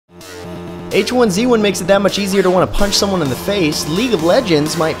H1Z1 makes it that much easier to want to punch someone in the face. League of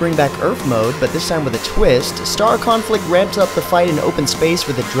Legends might bring back Earth mode, but this time with a twist. Star Conflict ramps up the fight in open space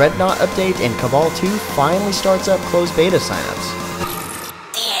for the Dreadnought update, and Cabal 2 finally starts up closed beta signups.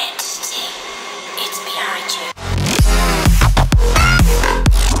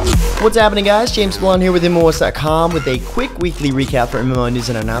 What's happening, guys? James Blonde here with MMOHuts.com with a quick weekly recap for MMO news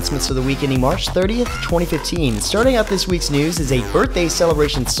and announcements for the week ending March 30th, 2015. Starting out this week's news is a birthday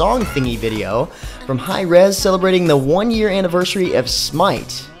celebration song thingy video from High Res celebrating the 1-year anniversary of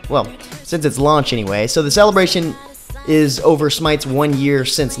Smite. Well, since its launch anyway, so the celebration is over Smite's 1 year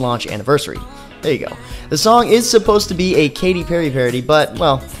since launch anniversary. There you go. The song is supposed to be a Katy Perry parody, but,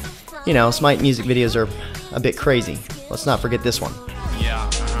 well, you know, Smite music videos are a bit crazy. Let's not forget this one. Yeah.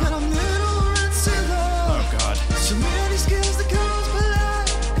 Oh god.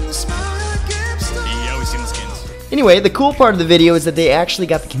 Yeah, we've seen the skins. Anyway, the cool part of the video is that they actually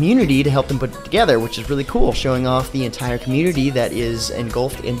got the community to help them put it together, which is really cool, showing off the entire community that is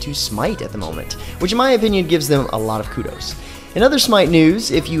engulfed into Smite at the moment, which in my opinion gives them a lot of kudos. In other Smite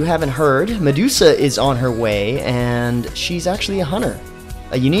news, if you haven't heard, Medusa is on her way, and she's actually a hunter.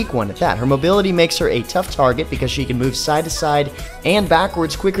 A unique one at that. Her mobility makes her a tough target because she can move side to side and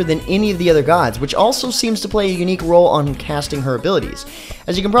backwards quicker than any of the other gods, which also seems to play a unique role on casting her abilities.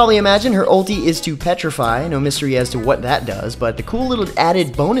 As you can probably imagine, her ulti is to petrify, no mystery as to what that does, but the cool little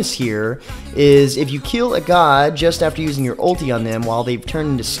added bonus here is if you kill a god just after using your ulti on them while they've turned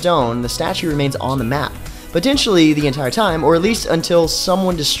into stone, the statue remains on the map, potentially the entire time, or at least until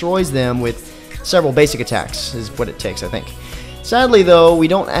someone destroys them with several basic attacks, is what it takes, I think. Sadly, though, we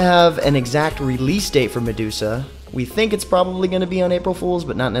don't have an exact release date for Medusa. We think it's probably going to be on April Fool's,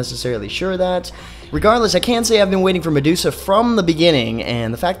 but not necessarily sure that. Regardless, I can say I've been waiting for Medusa from the beginning,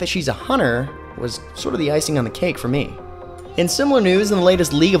 and the fact that she's a hunter was sort of the icing on the cake for me. In similar news, in the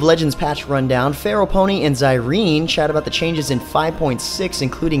latest League of Legends patch rundown, Pharaoh Pony and Zyrene chat about the changes in 5.6,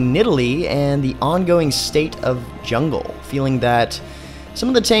 including Nidalee and the ongoing state of jungle, feeling that some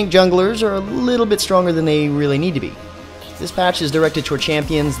of the tank junglers are a little bit stronger than they really need to be. This patch is directed toward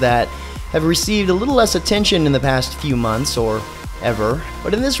champions that have received a little less attention in the past few months, or ever.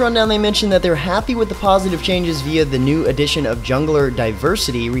 But in this rundown they mentioned that they're happy with the positive changes via the new edition of Jungler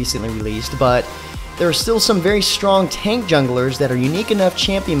Diversity recently released, but there are still some very strong tank junglers that are unique enough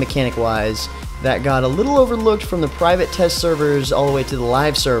champion mechanic-wise that got a little overlooked from the private test servers all the way to the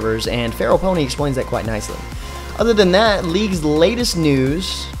live servers, and Pharaoh Pony explains that quite nicely. Other than that, League's latest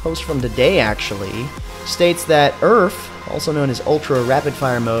news, post from today actually, states that Earth, also known as Ultra Rapid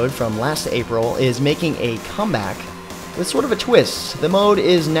Fire mode from last April, is making a comeback with sort of a twist. The mode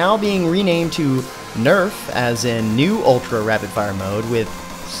is now being renamed to Nerf, as in New Ultra Rapid Fire mode, with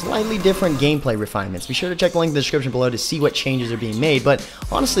slightly different gameplay refinements. Be sure to check the link in the description below to see what changes are being made, but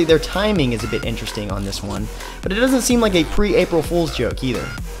honestly their timing is a bit interesting on this one. But it doesn't seem like a pre-April Fool's joke either.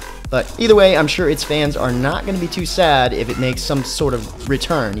 But either way, I'm sure its fans are not going to be too sad if it makes some sort of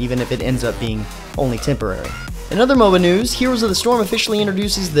return, even if it ends up being only temporary. In other MOBA news, Heroes of the Storm officially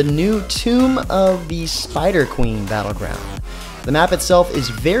introduces the new Tomb of the Spider Queen battleground. The map itself is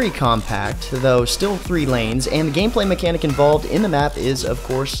very compact, though still 3 lanes, and the gameplay mechanic involved in the map is, of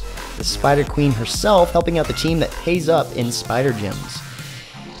course, the Spider Queen herself helping out the team that pays up in Spider Gems.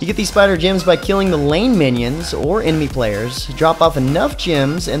 You get these Spider Gems by killing the lane minions or enemy players, drop off enough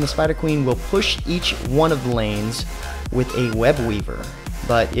gems, and the Spider Queen will push each one of the lanes with a web weaver.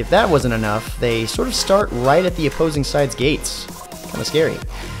 But if that wasn't enough, they sort of start right at the opposing side's gates. Kinda scary.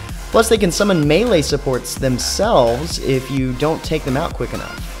 Plus they can summon melee supports themselves if you don't take them out quick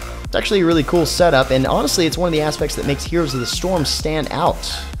enough. It's actually a really cool setup, and honestly it's one of the aspects that makes Heroes of the Storm stand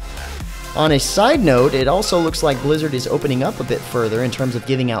out. On a side note, it also looks like Blizzard is opening up a bit further in terms of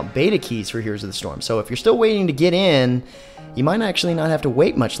giving out beta keys for Heroes of the Storm, so if you're still waiting to get in, you might actually not have to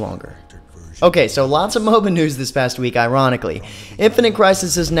wait much longer. Okay, so lots of MOBA news this past week, ironically. Infinite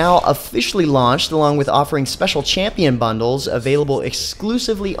Crisis is now officially launched, along with offering special champion bundles available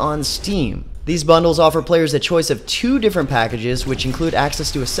exclusively on Steam. These bundles offer players a choice of 2 different packages, which include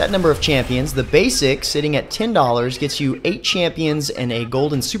access to a set number of champions. The basic, sitting at $10, gets you 8 champions and a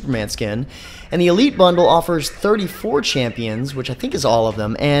golden Superman skin, and the Elite bundle offers 34 champions, which I think is all of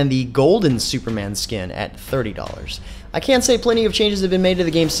them, and the golden Superman skin at $30. I can't say plenty of changes have been made to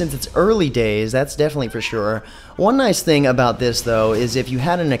the game since its early days, that's definitely for sure. One nice thing about this, though, is if you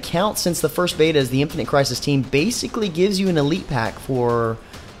had an account since the first betas, the Infinite Crisis team basically gives you an Elite pack for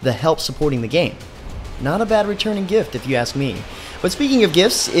the help supporting the game. Not a bad returning gift, if you ask me. But speaking of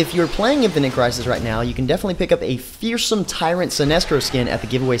gifts, if you're playing Infinite Crisis right now, you can definitely pick up a fearsome Tyrant Sinestro skin at the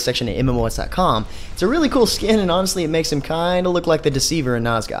giveaway section at MMOHuts.com. It's a really cool skin, and honestly, it makes him kinda look like the Deceiver in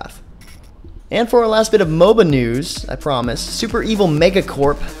Nosgoth. And for our last bit of MOBA news, I promise, Super Evil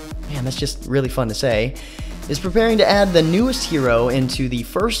Megacorp, man, that's just really fun to say, is preparing to add the newest hero into the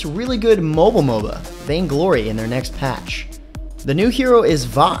first really good mobile MOBA, Vainglory, in their next patch. The new hero is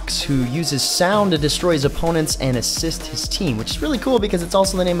Vox, who uses sound to destroy his opponents and assist his team, which is really cool because it's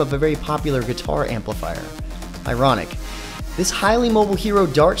also the name of a very popular guitar amplifier. Ironic. This highly mobile hero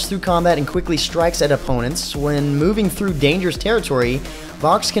darts through combat and quickly strikes at opponents. When moving through dangerous territory,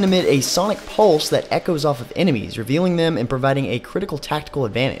 Vox can emit a sonic pulse that echoes off of enemies, revealing them and providing a critical tactical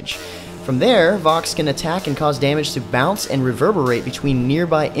advantage. From there, Vox can attack and cause damage to bounce and reverberate between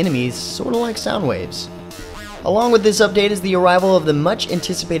nearby enemies, sort of like sound waves. Along with this update is the arrival of the much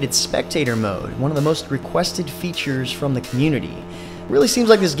anticipated spectator mode, one of the most requested features from the community. It really seems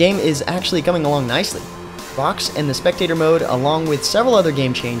like this game is actually coming along nicely. Vox and the spectator mode, along with several other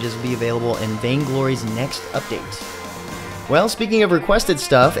game changes, will be available in Vainglory's next update. Well, speaking of requested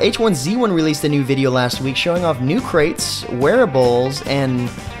stuff, H1Z1 released a new video last week showing off new crates, wearables, and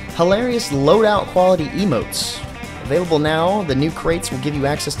hilarious loadout quality emotes. Available now, the new crates will give you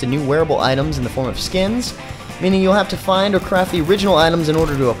access to new wearable items in the form of skins, meaning you'll have to find or craft the original items in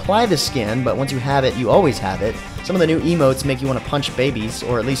order to apply the skin, but once you have it, you always have it. Some of the new emotes make you want to punch babies,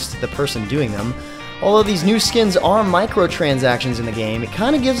 or at least the person doing them. Although these new skins are microtransactions in the game, it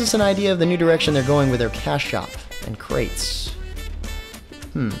kind of gives us an idea of the new direction they're going with their cash shop and crates.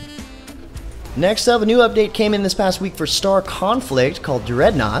 Next up, a new update came in this past week for Sector Conflict called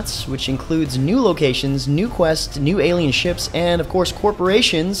Dreadnoughts, which includes new locations, new quests, new alien ships, and of course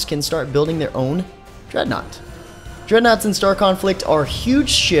corporations can start building their own dreadnought. Dreadnoughts in Sector Conflict are huge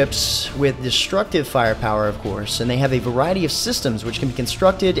ships with destructive firepower, of course, and they have a variety of systems which can be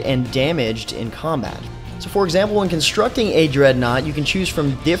constructed and damaged in combat. So for example, when constructing a dreadnought, you can choose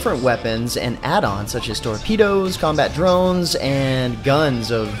from different weapons and add-ons such as torpedoes, combat drones, and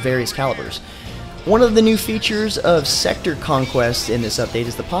guns of various calibers. One of the new features of Sector Conquest in this update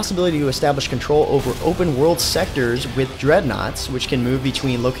is the possibility to establish control over open world sectors with dreadnoughts, which can move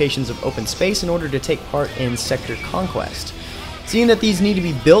between locations of open space in order to take part in Sector Conquest. Seeing that these need to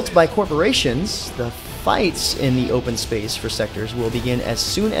be built by corporations, the fights in the open space for sectors will begin as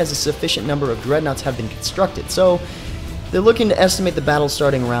soon as a sufficient number of dreadnoughts have been constructed, so they're looking to estimate the battle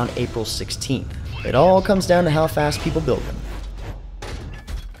starting around April 16th. It all comes down to how fast people build them.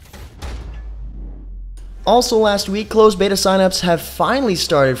 Also last week, closed beta signups have finally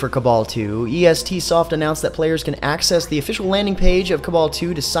started for Cabal 2. EST Soft announced that players can access the official landing page of Cabal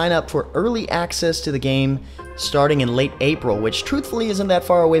 2 to sign up for early access to the game starting in late April, which truthfully isn't that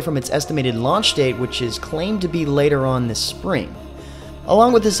far away from its estimated launch date, which is claimed to be later on this spring.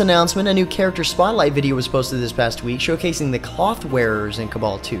 Along with this announcement, a new character spotlight video was posted this past week showcasing the cloth wearers in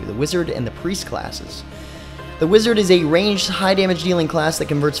Cabal 2, the wizard and the priest classes. The wizard is a ranged, high damage dealing class that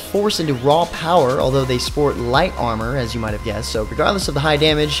converts force into raw power, although they sport light armor, as you might have guessed, so regardless of the high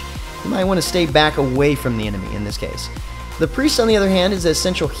damage, you might want to stay back away from the enemy in this case. The priest, on the other hand, is an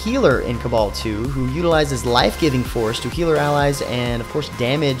essential healer in Cabal 2, who utilizes life-giving force to heal her allies and, of course,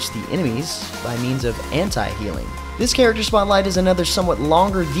 damage the enemies by means of anti-healing. This character spotlight is another somewhat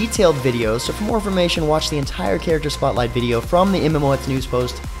longer, detailed video, so for more information, watch the entire character spotlight video from the MMOHuts news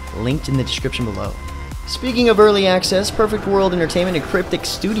post, linked in the description below. Speaking of early access, Perfect World Entertainment and Cryptic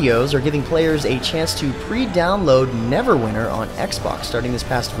Studios are giving players a chance to pre-download Neverwinter on Xbox starting this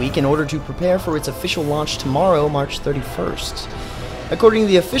past week in order to prepare for its official launch tomorrow, March 31st. According to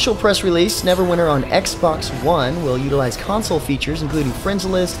the official press release, Neverwinter on Xbox One will utilize console features including friends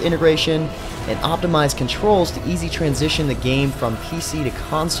list integration and optimized controls to easy transition the game from PC to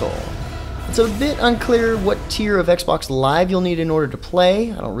console. It's a bit unclear what tier of Xbox Live you'll need in order to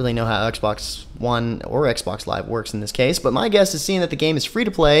play. I don't really know how Xbox One or Xbox Live works in this case, but my guess is seeing that the game is free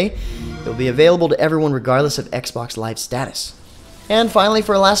to play, it'll be available to everyone regardless of Xbox Live status. And finally,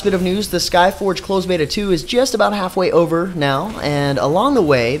 for our last bit of news, the Skyforge Closed Beta 2 is just about halfway over now, and along the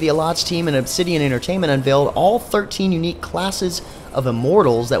way, the Allots team and Obsidian Entertainment unveiled all 13 unique classes of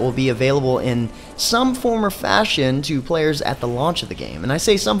Immortals that will be available in some form or fashion to players at the launch of the game. And I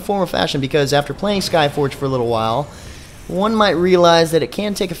say some form or fashion because after playing Skyforge for a little while, one might realize that it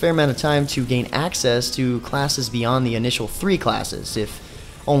can take a fair amount of time to gain access to classes beyond the initial 3 classes, if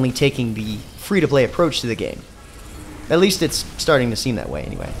only taking the free-to-play approach to the game. At least it's starting to seem that way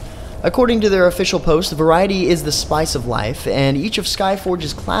anyway. According to their official post, variety is the spice of life, and each of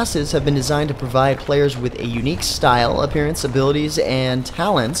Skyforge's classes have been designed to provide players with a unique style, appearance, abilities, and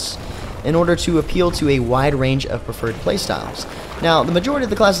talents in order to appeal to a wide range of preferred playstyles. Now, the majority of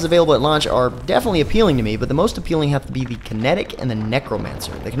the classes available at launch are definitely appealing to me, but the most appealing have to be the Kinetic and the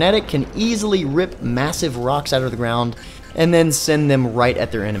Necromancer. The Kinetic can easily rip massive rocks out of the ground and then send them right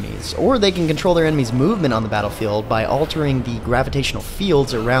at their enemies, or they can control their enemies' movement on the battlefield by altering the gravitational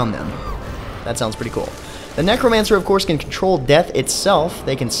fields around them. That sounds pretty cool. The Necromancer, of course, can control death itself.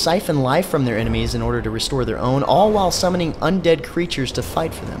 They can siphon life from their enemies in order to restore their own, all while summoning undead creatures to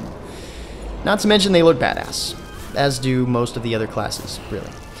fight for them. Not to mention they look badass, as do most of the other classes, really.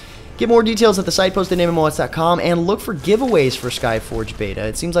 Get more details at the site post at MMOHuts.com, and look for giveaways for Skyforge Beta.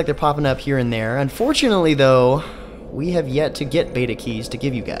 It seems like they're popping up here and there. Unfortunately, though, we have yet to get beta keys to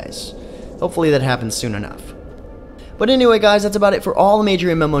give you guys. Hopefully that happens soon enough. But anyway, guys, that's about it for all the major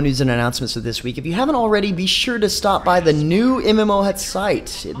MMO news and announcements of this week. If you haven't already, be sure to stop by the new MMOHuts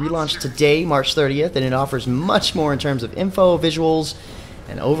site. It relaunched today, March 30th, and it offers much more in terms of info, visuals,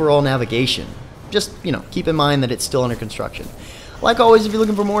 and overall navigation. Just, keep in mind that it's still under construction. Like always, if you're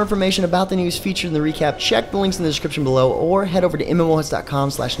looking for more information about the news featured in the recap, check the links in the description below, or head over to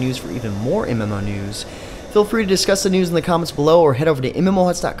MMOHuts.com/news for even more MMO news. Feel free to discuss the news in the comments below, or head over to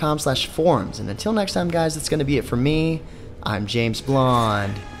MMOHuts.com/forums. And until next time, guys, that's going to be it for me. I'm James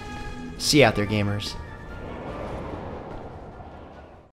Blonde. See you out there, gamers.